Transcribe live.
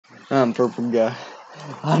I'm purple guy.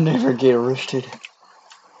 I never get arrested.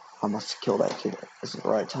 I must kill that kid. Is it the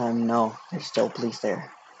right time? No, there's still police there.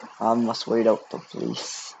 I must wait out the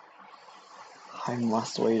police. I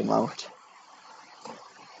must wait him out.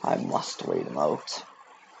 I must wait him out.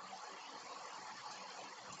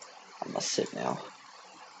 I must sit now.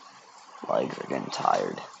 Legs are getting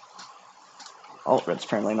tired. Oh, that's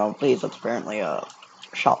apparently no police. That's apparently a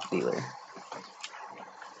shop dealer.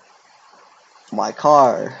 My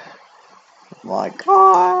car. My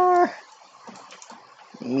car.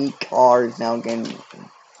 Me car is now getting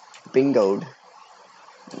bingoed.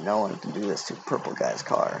 No one can do this to purple guy's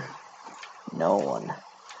car. No one.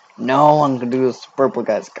 No one can do this to purple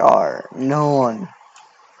guy's car. No one.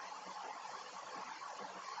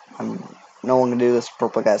 No one can do this to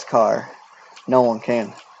purple guy's car. No one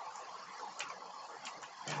can.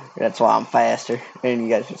 That's why I'm faster. And you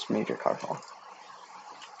guys just made your car fall.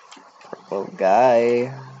 Purple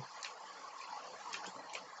guy.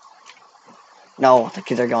 No, the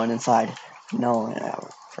kids are going inside. No, yeah,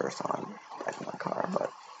 first I'm back in my car,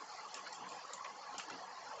 but.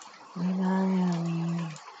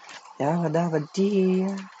 Dabba dabba dee.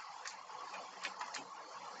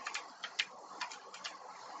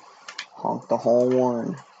 Honk the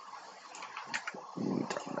horn.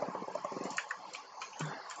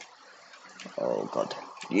 Oh god.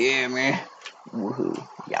 Yeah, man. Woohoo.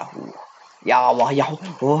 Yahoo. Yahoo. Yahoo.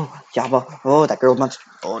 Oh, Yahoo. Oh, that girl's nuts.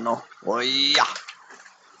 Oh no. Oh yeah.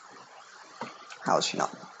 How is she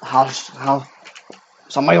not? How?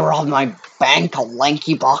 Somebody robbed my bank, a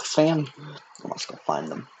lanky box fan? I must go find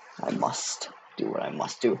them. I must do what I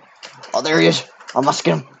must do. Oh, there he is. I must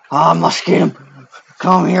get him. I must get him.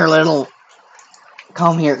 Come here, little.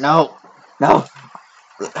 Come here. No. No.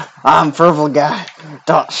 I'm purple guy.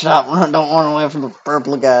 Don't stop. Don't run away from the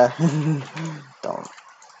purple guy. Don't.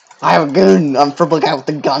 I have a gun. I'm purple guy with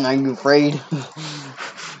the gun. Are you afraid?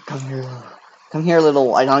 Come here, little. Come here,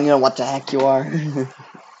 little. I don't even know what the heck you are.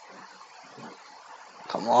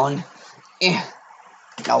 Come on. Yeah.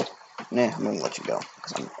 No. Nah, I'm gonna let you go.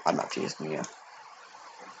 Because I'm not chasing you.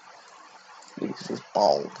 Because he's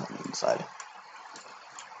bald on the inside.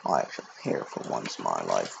 I actually have hair for once in my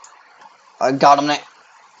life. I got him now.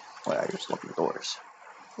 Wait, I just locked the doors.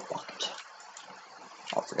 Lock it.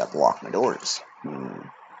 I forgot to lock my doors.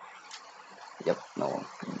 Yep, no one.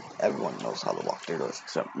 Everyone knows how to lock their doors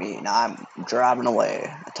except me, and I'm driving away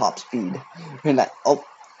at top speed. And that, oh,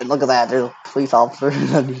 and look at that, there's a police officer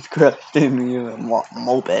that just crashed into me in a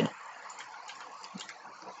moped.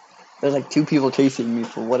 There's like two people chasing me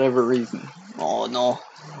for whatever reason. Oh no,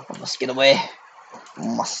 I must get away.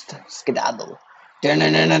 Must skedaddle. There's a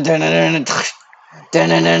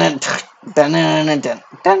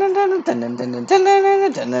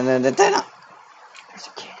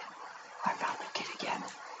kid. I found a kid again.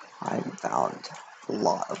 I found a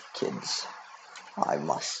lot of kids. I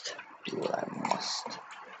must do what I must.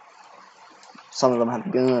 Some of them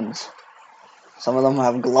have guns. Some of them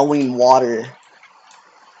have glowing water.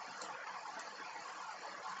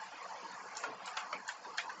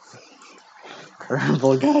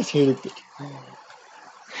 Purple guys hate it.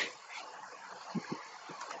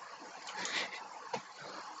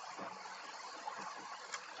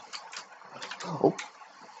 Oh.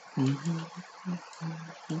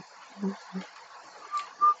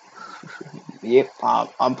 Yep,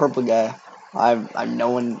 I'm purple guy. I'm no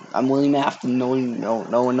one. I'm William Afton. No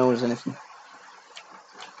one knows anything.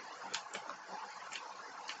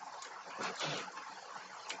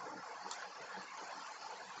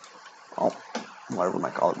 Oh, whatever my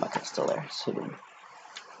car's still there. It's hidden.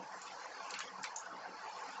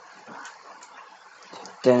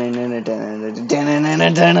 Oh,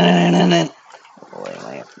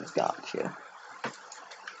 William Afton's got you.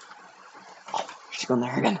 Oh, she's going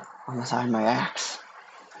there again. On the side of my axe.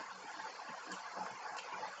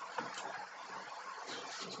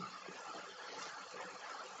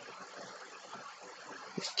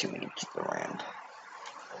 There's too many kids around.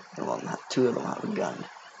 Two of them have a gun.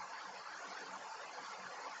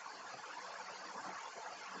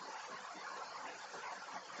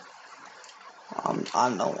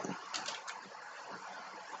 I'm no one.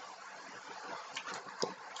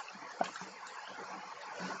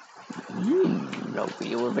 No,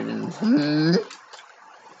 you living in.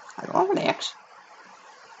 I don't have an axe.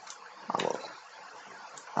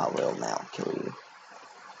 I will now kill you.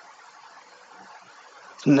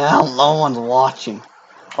 Now no one's watching.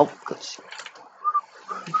 Oh, good shit.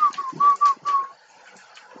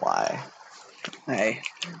 Why? Hey,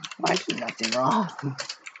 I did nothing wrong.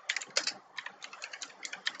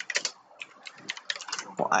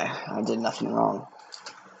 Why? I did nothing wrong.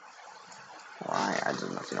 Why? I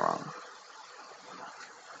did nothing wrong.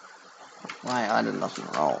 Why? I did nothing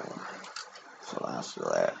wrong. So that's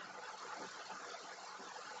that.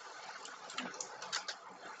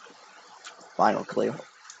 Final clip.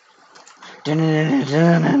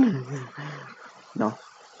 No.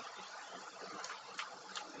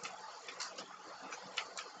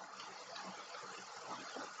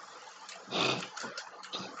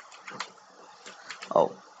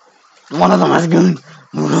 Oh. One of them has a gun.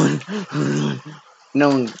 No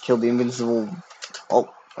one killed the invincible. Oh,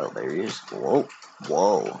 well, there he is. Whoa,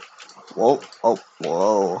 whoa, whoa, oh,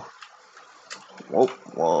 whoa, whoa,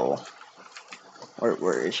 whoa.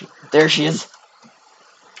 Where is she? There she is.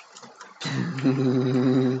 I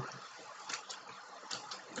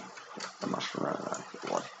must run.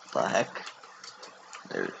 What the heck?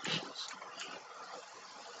 There she is.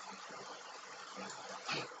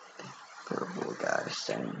 Purple guy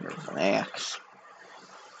standing here with an axe.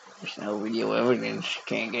 There's no video evidence.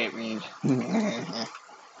 Can't get me.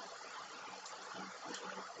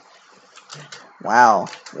 Wow,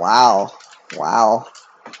 wow, wow,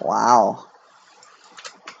 wow.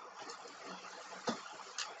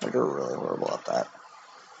 They're really horrible at that.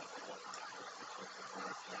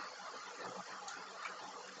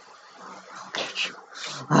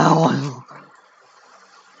 Ow.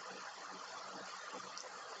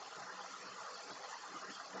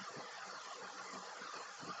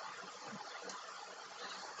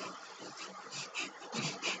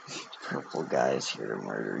 Purple guy's here to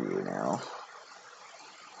murder you now.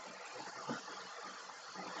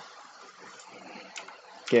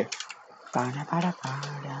 Okay. I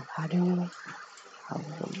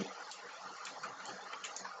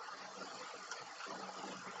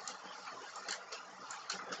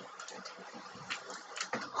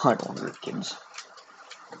don't hurt kids.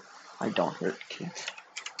 I don't hurt kids.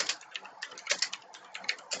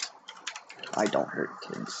 I don't hurt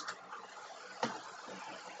kids.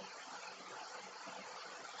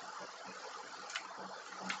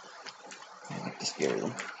 I like to scare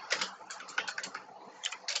them.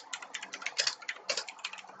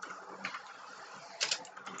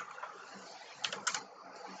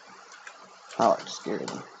 I like to scare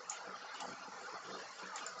them.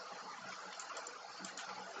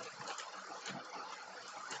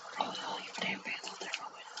 Oh, no, you damn pants out there.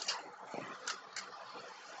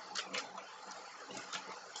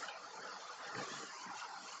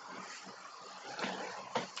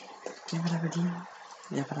 Yabba-dabba-doo,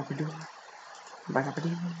 yabba-dabba-doo,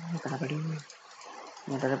 yabba-dabba-doo, yabba-dabba-doo,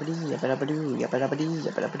 yabba-dabba-doo, yabba-dabba-doo, yabba-dabba-doo,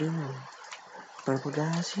 yabba-dabba-doo. Purple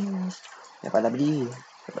guys here. Yabba-dabba-doo,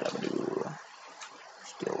 yabba-dabba-doo.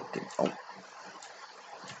 Still looking. Oh.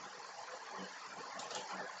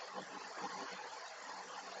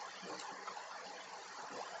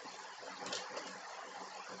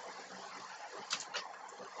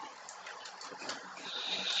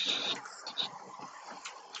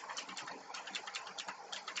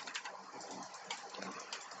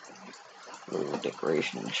 Little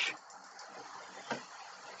decorations.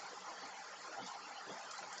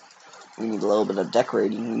 We need a little bit of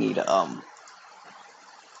decorating. We need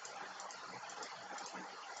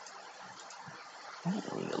we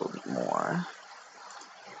need a little bit more.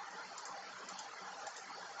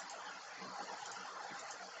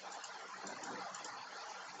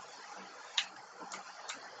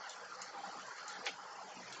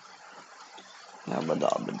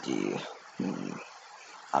 Yabba-dabba-dee.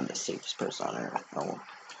 I'm the safest person on earth. No,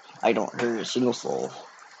 I don't hurt a single soul.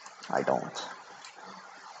 I don't.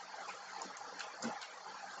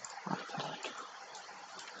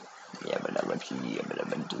 Yabba-dabba-dee,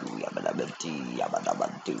 yabba-dabba-doo, yabba-dabba-dee,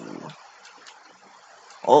 yabba-dabba-doo.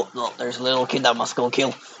 Oh, no, there's a little kid that must go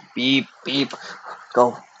kill. Beep, beep.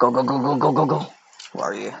 Go, go, go, go, go, go, go, go. Where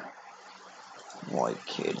are you? White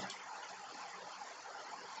kid.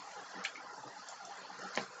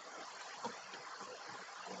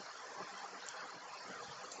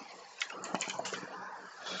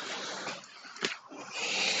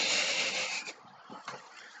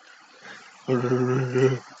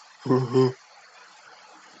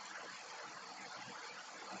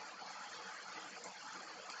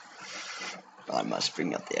 I must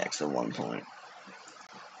bring up the X at one point.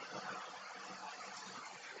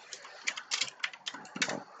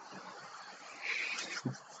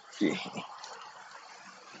 Yeah.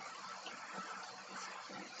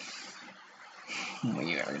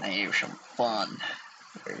 We are gonna have some fun.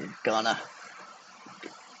 We're gonna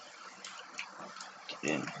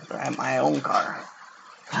get in. I have my own car.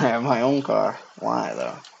 I have my own car. Why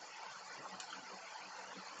though?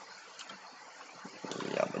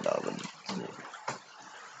 Yabba dabba.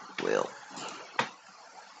 Well.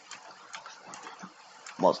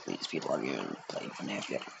 most of these people have even played FNAF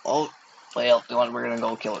yet. Oh, well, we're gonna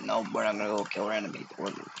go kill it. No, we're not gonna go kill random people.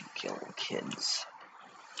 We're gonna kill kids.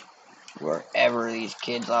 Wherever these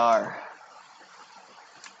kids are.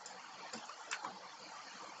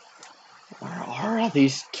 Where are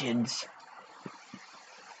these kids?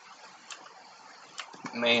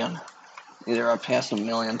 Man, either I've passed a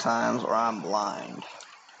million times or I'm blind.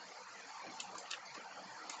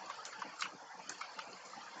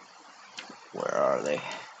 Where are they?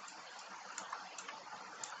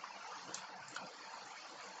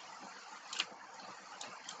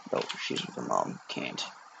 Oh, she's with her mom. Can't.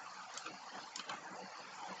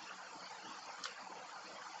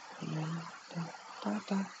 Yeah,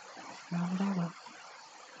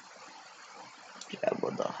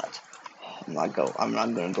 what the heck? I'm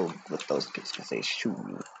not gonna go with those kids because they shoot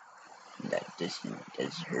me. That does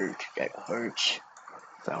hurt. That hurts.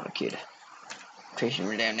 Found a kid. Chasing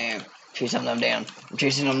them down now. Chasing them down. I'm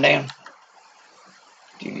chasing them down.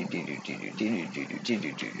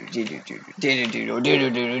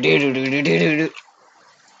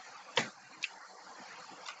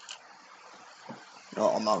 No,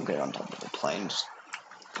 I'm not getting on top of the planes.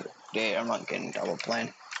 Yeah, I'm not getting double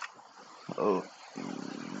plane. Oh.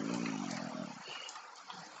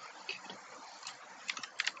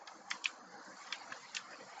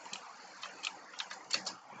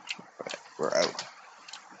 We're out.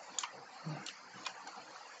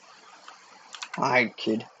 Hi,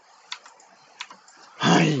 kid.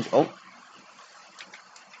 Hi. Oh.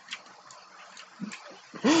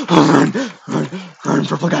 Run,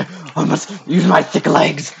 purple guy. I must use my thick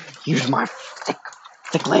legs. Use my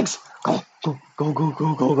thick legs. Go. I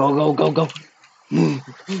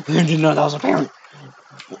didn't know that was a parent.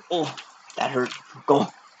 Oh, that hurt. Go.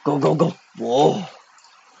 Whoa.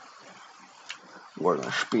 We're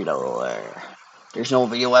gonna speed out of there. There's no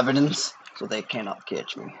video evidence, so they cannot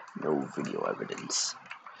catch me. No video evidence.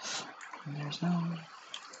 There's no.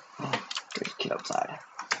 Oh, there's a kid outside.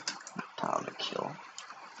 Time to kill.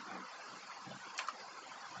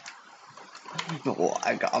 No,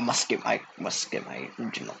 I must get my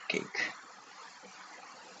original cake.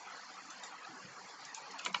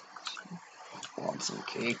 Want some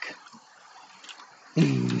cake?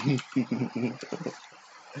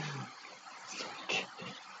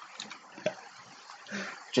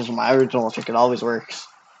 Just my original trick. It always works.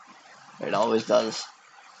 It always does.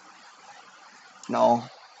 No,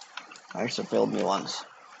 actually failed me once.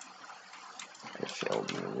 It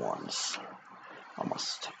failed me once. I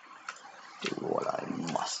must do what I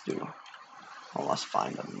must do. I must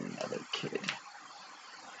find another kid.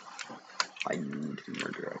 I need to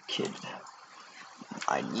murder a kid.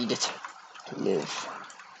 I need it to live.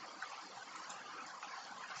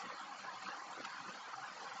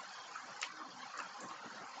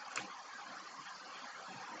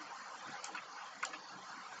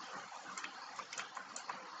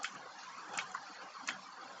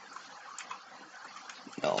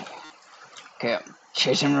 No. Okay,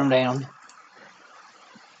 chasing him down.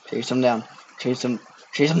 Chase him down. Chase him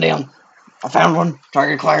down. I found one.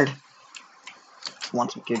 Target acquired.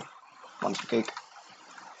 Want some kid. Want some cake.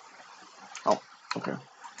 Oh, okay.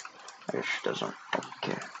 I guess she doesn't.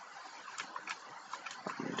 Okay.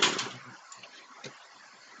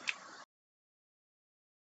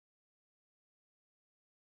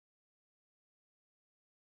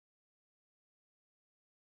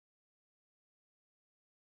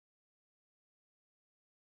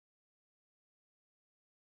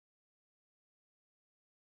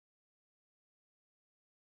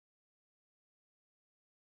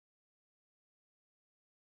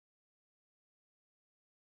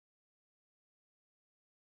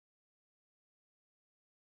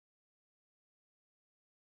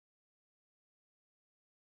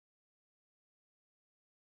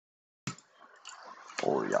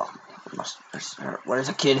 Oh yeah. Where's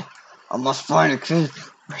a kid? I must find a kid.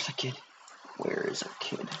 Where's a kid? Where is a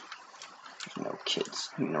kid? There's no kids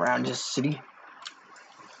hanging around this city.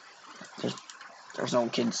 There's no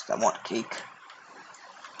kids that want cake.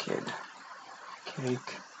 Kid.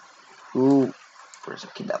 Cake. Ooh. Where's a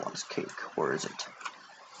kid that wants cake? Where is it?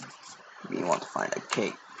 You want to find a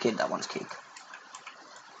kid that wants cake.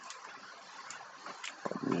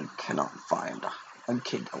 But we cannot find a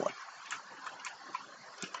kid that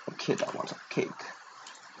wants a cake.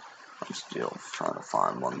 I'm still trying to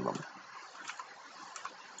find one of them.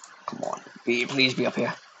 Come on, please be up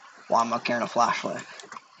here. Why am I carrying a flashlight?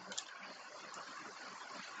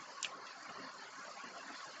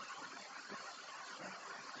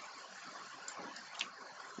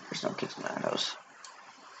 There's no kids in that house.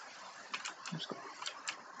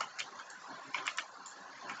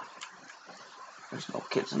 No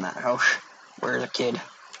kids in that house. Where's a kid?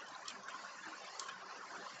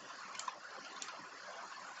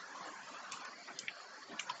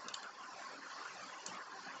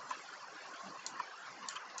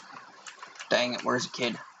 Dang it, where's a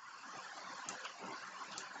kid?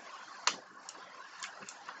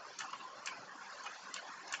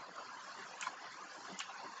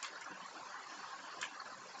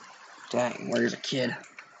 Dang, where's a kid?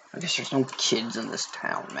 I guess there's no kids in this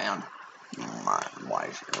town, man. Why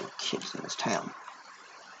is there no kids in this town?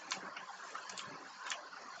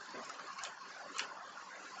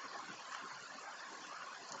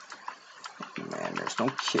 Man, there's no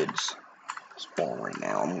kids. It's boring right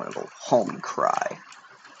now. I'm gonna go home and cry.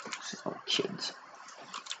 There's no kids.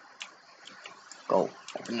 Go,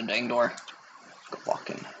 open the dang door. Go walk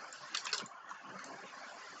in.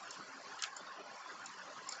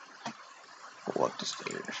 Go up the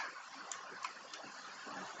stairs.